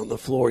with me on the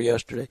floor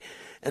yesterday,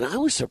 and I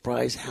was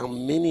surprised how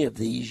many of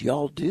these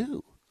y'all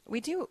do.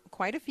 We do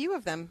quite a few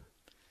of them.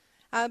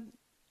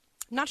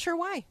 Not sure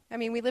why. I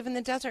mean, we live in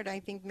the desert. I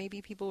think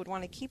maybe people would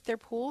want to keep their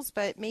pools,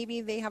 but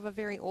maybe they have a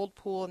very old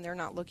pool and they're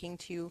not looking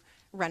to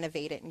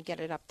renovate it and get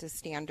it up to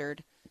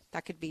standard.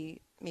 That could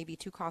be maybe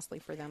too costly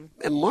for them.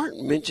 And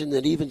Martin mentioned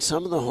that even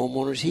some of the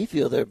homeowners, he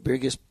feel their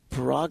biggest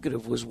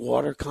prerogative was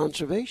water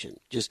conservation.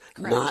 Just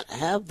Correct. Not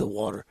have the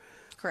water.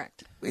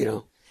 Correct.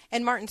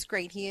 And Martin's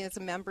great. He is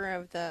a member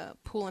of the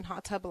Pool and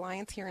Hot Tub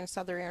Alliance here in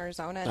Southern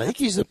Arizona. I think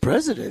he's the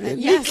president, isn't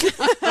he? Yes.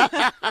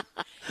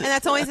 And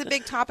that's always a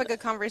big topic of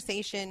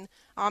conversation.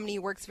 Omni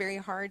works very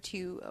hard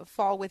to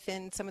fall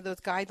within some of those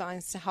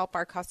guidelines to help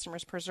our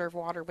customers preserve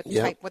water with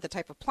the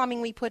type of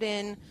plumbing we put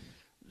in,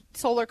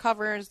 solar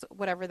covers,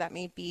 whatever that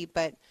may be.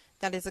 But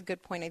that is a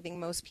good point. I think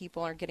most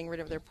people are getting rid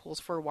of their pools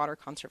for water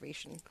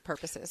conservation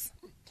purposes.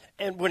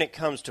 And when it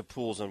comes to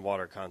pools and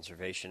water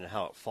conservation and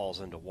how it falls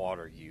into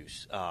water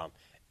use,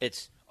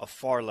 it's a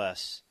far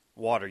less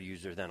water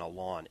user than a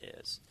lawn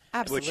is.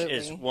 Absolutely. Which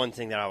is one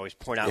thing that I always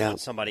point out when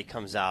somebody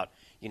comes out,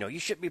 you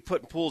shouldn't be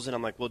putting pools in.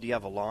 I'm like, well, do you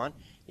have a lawn?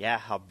 Yeah,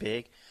 how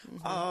big?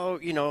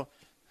 Mm-hmm. Oh,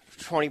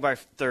 20 by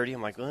 30.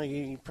 I'm like, well,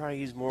 you probably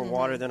use more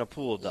water than a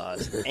pool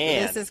does.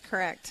 And this is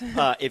correct.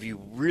 If you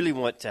really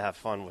want to have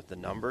fun with the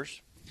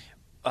numbers,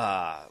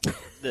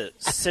 the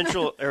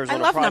Central Arizona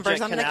I love Project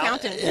numbers. I'm an Canal.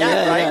 accountant.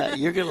 Yeah, right.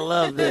 You're going to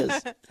love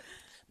this.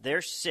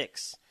 There's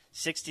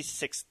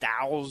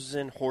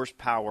 66,000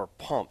 horsepower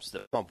pumps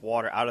that pump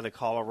water out of the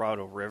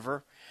Colorado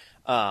River.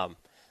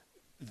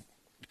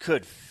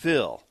 Could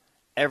fill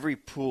every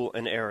pool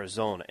in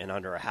Arizona in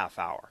under a half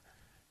hour.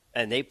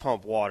 And they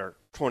pump water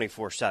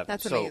 24/7.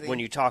 That's so amazing. when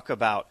you talk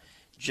about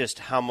just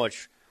how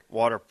much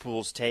water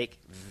pools take?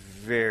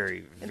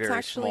 Very, very it's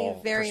actually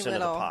small very percent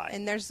little, of the pie.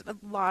 and there's a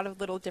lot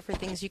of little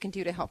different things you can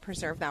do to help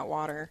preserve that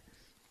water.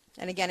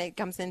 And again, it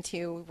comes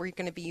into we're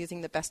going to be using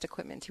the best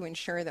equipment to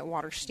ensure that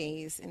water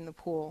stays in the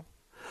pool.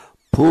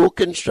 Pool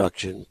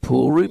construction,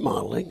 pool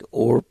remodeling,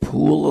 or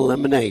pool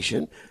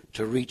elimination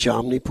to reach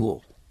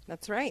OmniPool.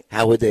 That's right.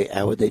 How would they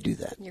do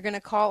that? You're going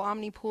to call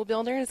Omni Pool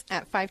Builders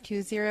at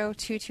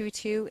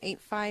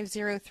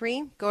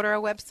 520-222-8503. Go to our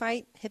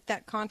website, hit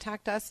that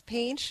Contact Us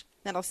page.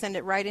 That'll send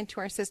it right into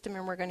our system,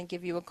 and we're going to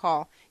give you a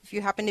call. If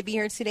you happen to be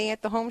here today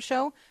at the home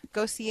show,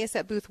 go see us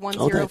at booth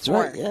 104. Oh, that's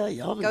right. Yeah,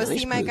 y'all have a Go nice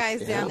see my booth.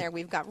 guys Yeah. down there.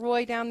 We've got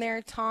Roy down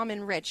there, Tom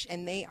and Rich,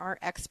 and they are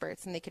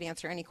experts, and they could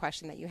answer any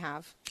question that you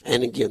have.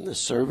 And again, the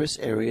service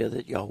area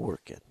that y'all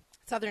work in.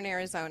 Southern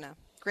Arizona,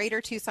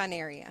 Greater Tucson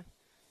area,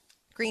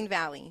 Green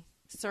Valley,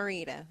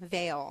 Sarita,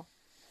 Vail,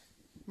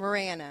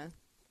 Marana,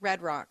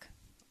 Red Rock,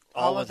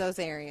 all of those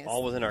areas.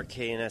 All within our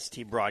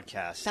KNST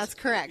broadcast. That's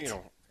correct.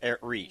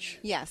 Reach.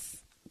 Yes.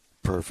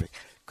 Perfect.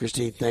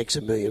 Christine, thanks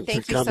a million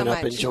Thank for you so coming up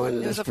much. and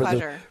joining It was us a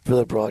pleasure. for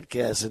the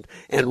broadcast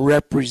and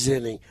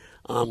representing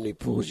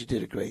OmniPools. You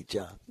did a great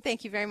job.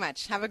 Thank you very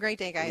much. Have a great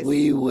day, guys.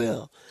 We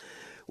will.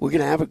 We're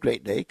going to have a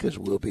great day because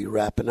we'll be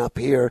wrapping up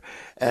here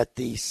at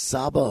the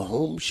Saba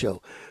Home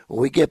Show. When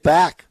we get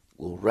back,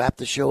 we'll wrap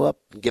the show up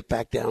and get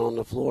back down on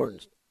the floor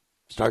and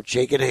start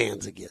shaking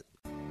hands again.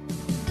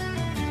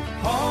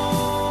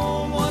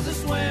 Home was a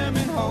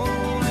swimming hole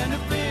and a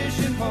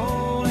fishing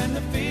pole and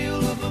the feel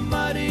of a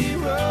muddy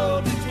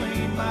road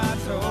between my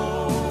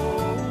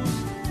toes.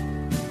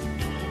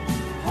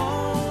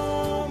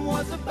 Home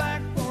was a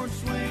back porch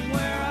swing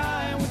where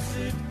I would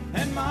sit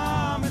and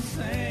Mom would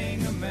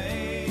sing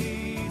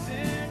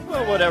Amazing.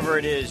 Well, whatever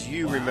it is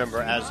you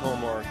remember as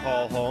home or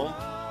call home.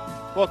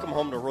 Welcome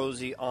home to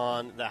Rosie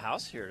on the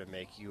House, here to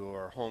make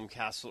your home,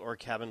 castle, or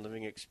cabin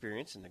living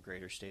experience in the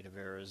greater state of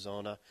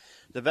Arizona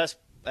the best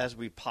as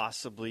we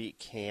possibly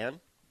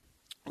can.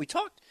 We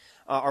talked,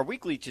 our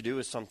weekly to-do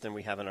is something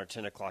we have in our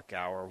 10 o'clock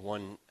hour,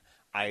 one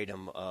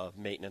item of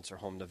maintenance or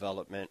home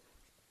development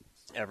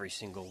every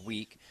single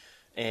week.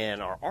 And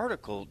our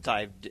article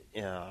dived,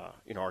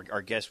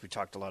 our guests, we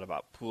talked a lot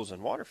about pools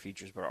and water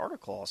features, but our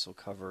article also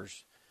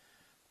covers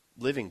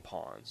living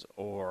ponds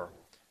or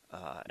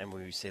and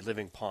when we say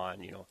living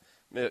pond,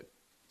 the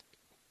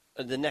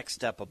next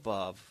step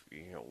above,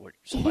 what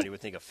somebody would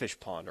think a fish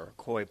pond or a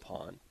koi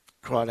pond.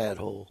 Crawdad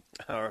hole.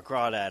 Or a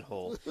crawdad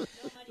hole.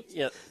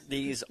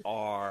 These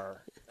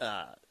are,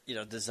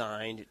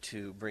 designed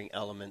to bring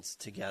elements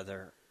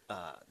together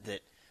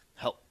that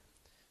help.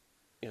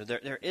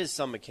 There is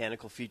some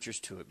mechanical features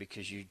to it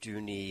because you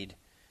do need,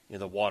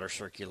 the water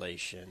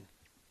circulation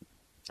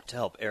to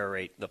help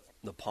aerate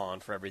the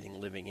pond for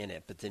everything living in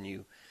it. But then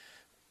you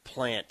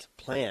plant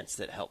plants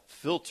that help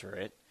filter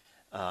it,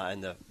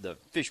 and the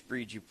fish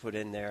breeds you put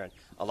in there. And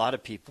a lot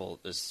of people,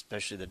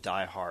 especially the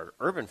diehard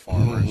urban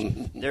farmers,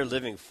 their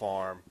living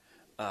farm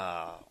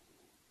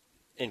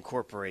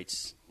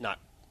incorporates not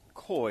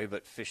koi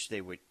but fish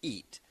they would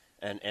eat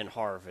and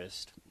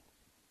harvest,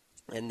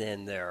 and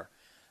then their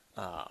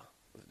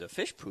the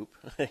fish poop,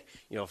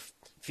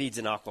 feeds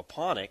an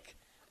aquaponic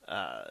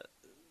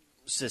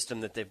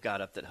system that they've got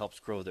up that helps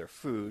grow their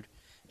food,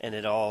 and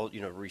it all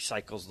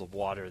recycles the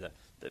water that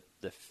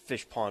the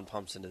fish pond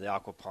pumps into the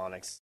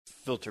aquaponics,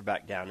 filter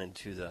back down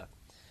into the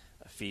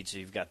feed. So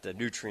you've got the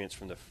nutrients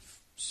from the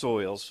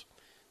soils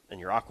and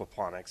your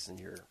aquaponics and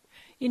your.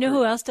 You know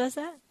who else does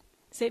that?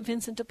 St.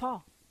 Vincent de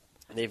Paul.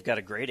 They've got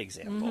a great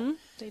example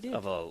they do.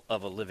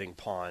 of a living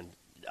pond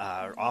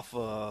off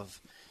of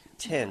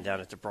 10 down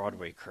at the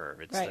Broadway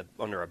curve. It's right.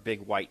 Under a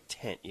big white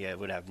tent. You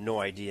would have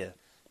no idea.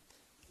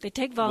 They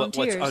take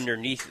volunteers. What's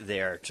underneath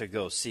there to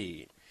go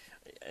see.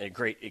 A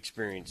great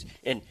experience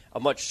and a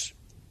much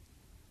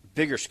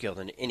bigger scale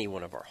than any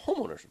one of our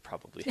homeowners would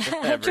probably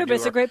ever True, do but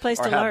it's a great place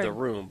or to have learn. the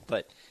room.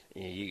 But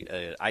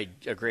a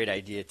great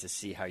idea to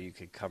see how you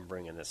could come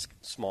bring in this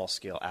small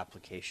scale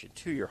application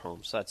to your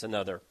home. So that's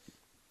another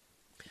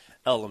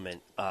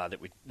element that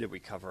we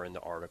cover in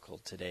the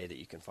article today that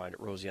you can find at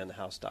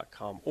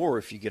rosieonthehouse.com, or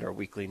if you get our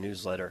weekly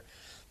newsletter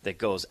that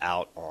goes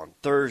out on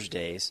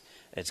Thursdays,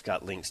 it's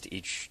got links to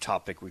each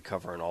topic we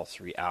cover in all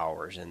 3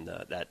 hours, and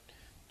that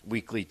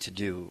weekly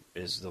to-do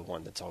is the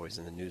one that's always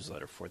in the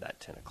newsletter for that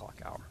 10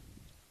 o'clock hour.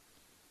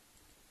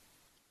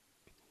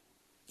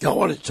 Y'all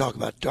wanted to talk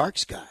about Dark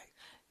Sky.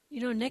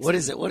 Next What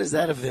is it? What is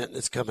that event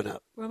that's coming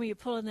up? Romy, you're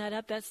pulling that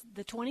up. That's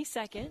the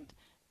 22nd,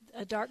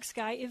 a Dark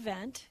Sky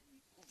event.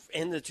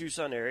 In the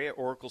Tucson area,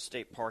 Oracle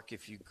State Park,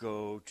 if you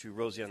go to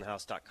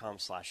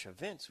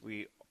rosieonthehouse.com/events,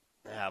 we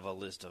have a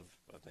list of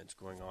events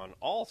going on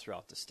all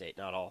throughout the state.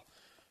 Not all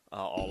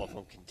of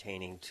them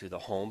containing to the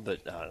home, but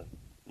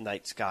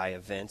night sky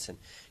events. And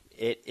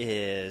it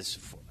is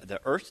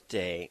the Earth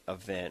Day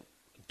event,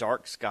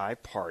 Dark Sky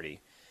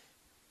Party,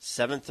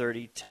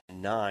 7:30 to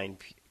 9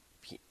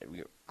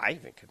 p.m. I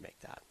even could make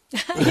that.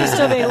 You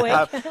still be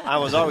awake. I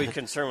was always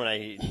concerned when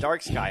I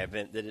Dark Sky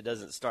event that it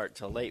doesn't start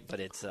till late, but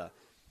it's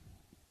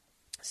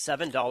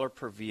 $7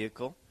 per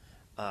vehicle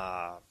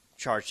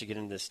charge to get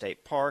into the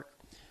state park.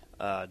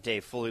 day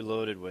fully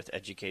loaded with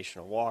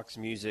educational walks,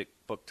 music,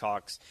 book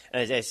talks.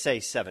 And as I say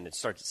 7, it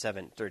starts at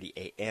 7:30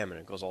 a.m. and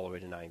it goes all the way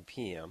to 9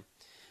 p.m.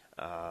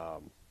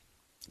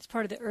 It's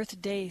part of the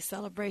Earth Day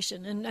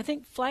celebration. And I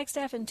think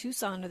Flagstaff and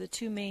Tucson are the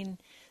 2 main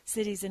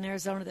cities in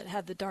Arizona that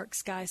have the dark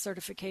sky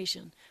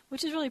certification,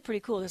 which is really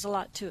pretty cool. There's a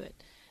lot to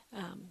it.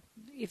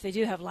 If they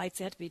do have lights,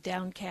 they have to be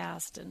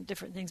downcast and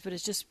different things, but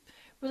it's just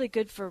really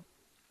good for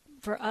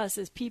us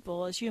as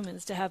people, as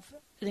humans, to have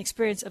an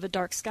experience of a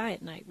dark sky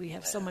at night. We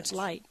have so much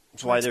light.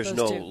 That's why there's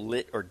no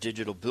lit or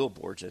digital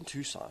billboards in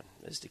Tucson,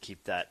 is to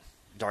keep that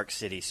dark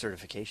city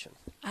certification.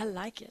 I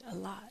like it a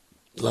lot.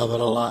 Love it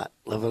a lot.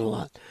 Love it a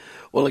lot.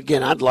 Well,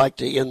 again, I'd like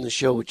to end the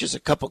show with just a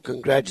couple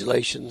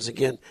congratulations.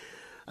 Again,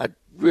 I'd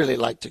really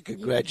like to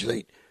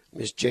congratulate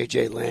Miss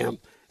J.J. Lamb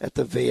at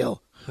the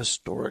Vail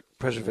Historic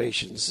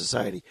Preservation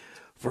Society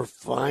for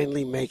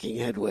finally making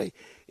headway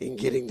in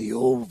getting the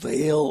old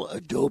Vail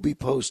Adobe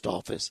Post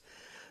Office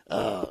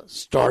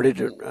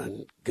started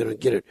and going to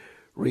get it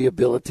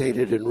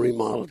rehabilitated and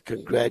remodeled.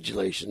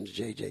 Congratulations,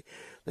 JJ.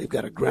 They've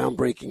got a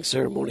groundbreaking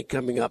ceremony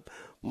coming up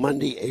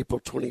Monday, April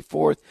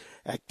 24th.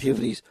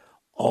 Activities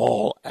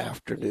all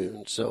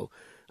afternoon. So,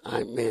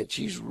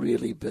 she's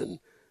really been...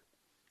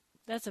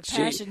 That's a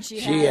passion she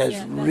has. She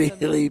has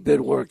really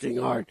been working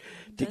hard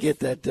to get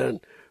that done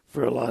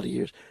for a lot of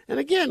years. And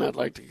again, I'd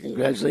like to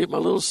congratulate my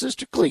little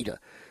sister, Cleta.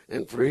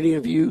 And for any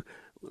of you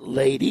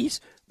ladies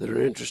that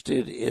are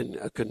interested in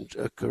a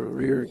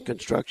career in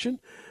construction,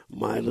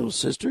 my little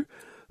sister,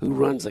 who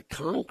runs a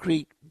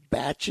concrete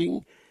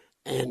batching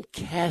and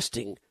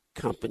casting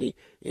company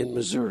in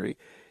Missouri,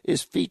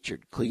 is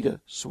featured,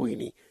 Cleta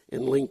Sweeney,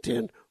 in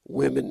LinkedIn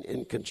Women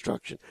in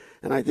Construction.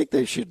 And I think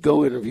they should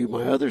go interview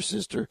my other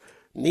sister,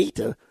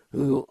 Nita,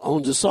 who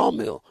owns a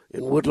sawmill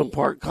in Woodland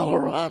Park,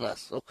 Colorado.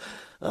 So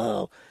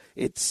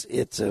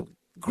it's a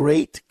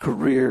great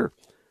career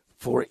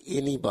for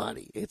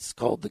anybody. It's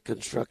called the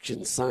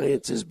Construction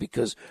Sciences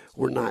because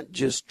we're not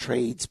just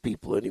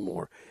tradespeople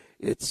anymore.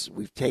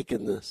 We've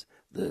taken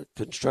the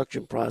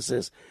construction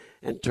process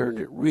and turned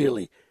it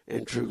really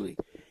and truly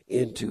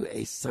into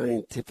a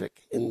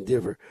scientific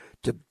endeavor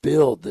to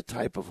build the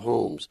type of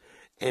homes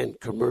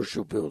and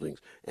commercial buildings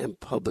and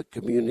public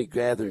community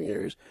gathering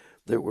areas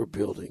that we're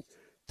building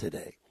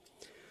today.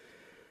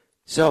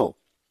 So,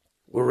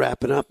 we're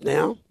wrapping up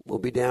now. We'll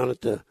be down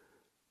at the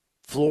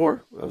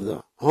floor of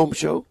the home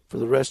show for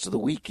the rest of the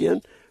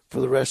weekend.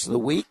 For the rest of the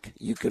week,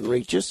 you can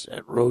reach us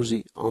at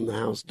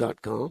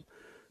rosieonthehouse.com.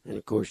 And,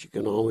 of course, you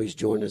can always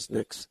join us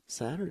next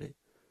Saturday,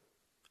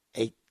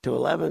 8 to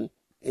 11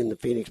 in the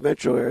Phoenix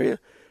metro area,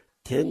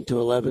 10 to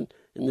 11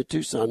 in the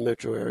Tucson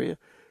metro area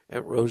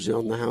at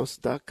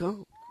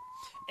rosieonthehouse.com.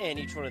 And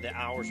each one of the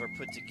hours are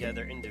put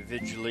together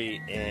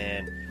individually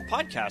in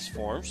podcast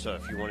form. So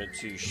if you wanted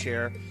to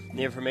share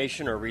the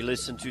information or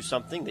re-listen to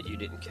something that you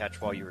didn't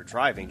catch while you were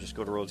driving, just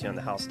go to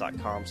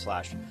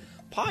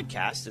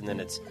rosieonthehouse.com/podcast, and then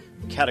it's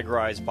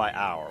categorized by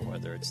hour,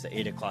 whether it's the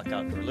 8 o'clock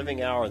outdoor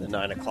living hour, the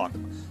 9 o'clock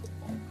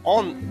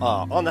on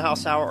the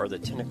house hour, or the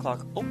 10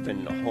 o'clock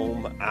open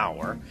home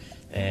hour.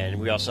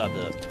 And we also have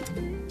the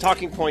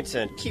talking points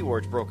and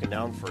keywords broken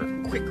down for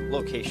quick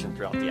location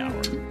throughout the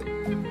hour.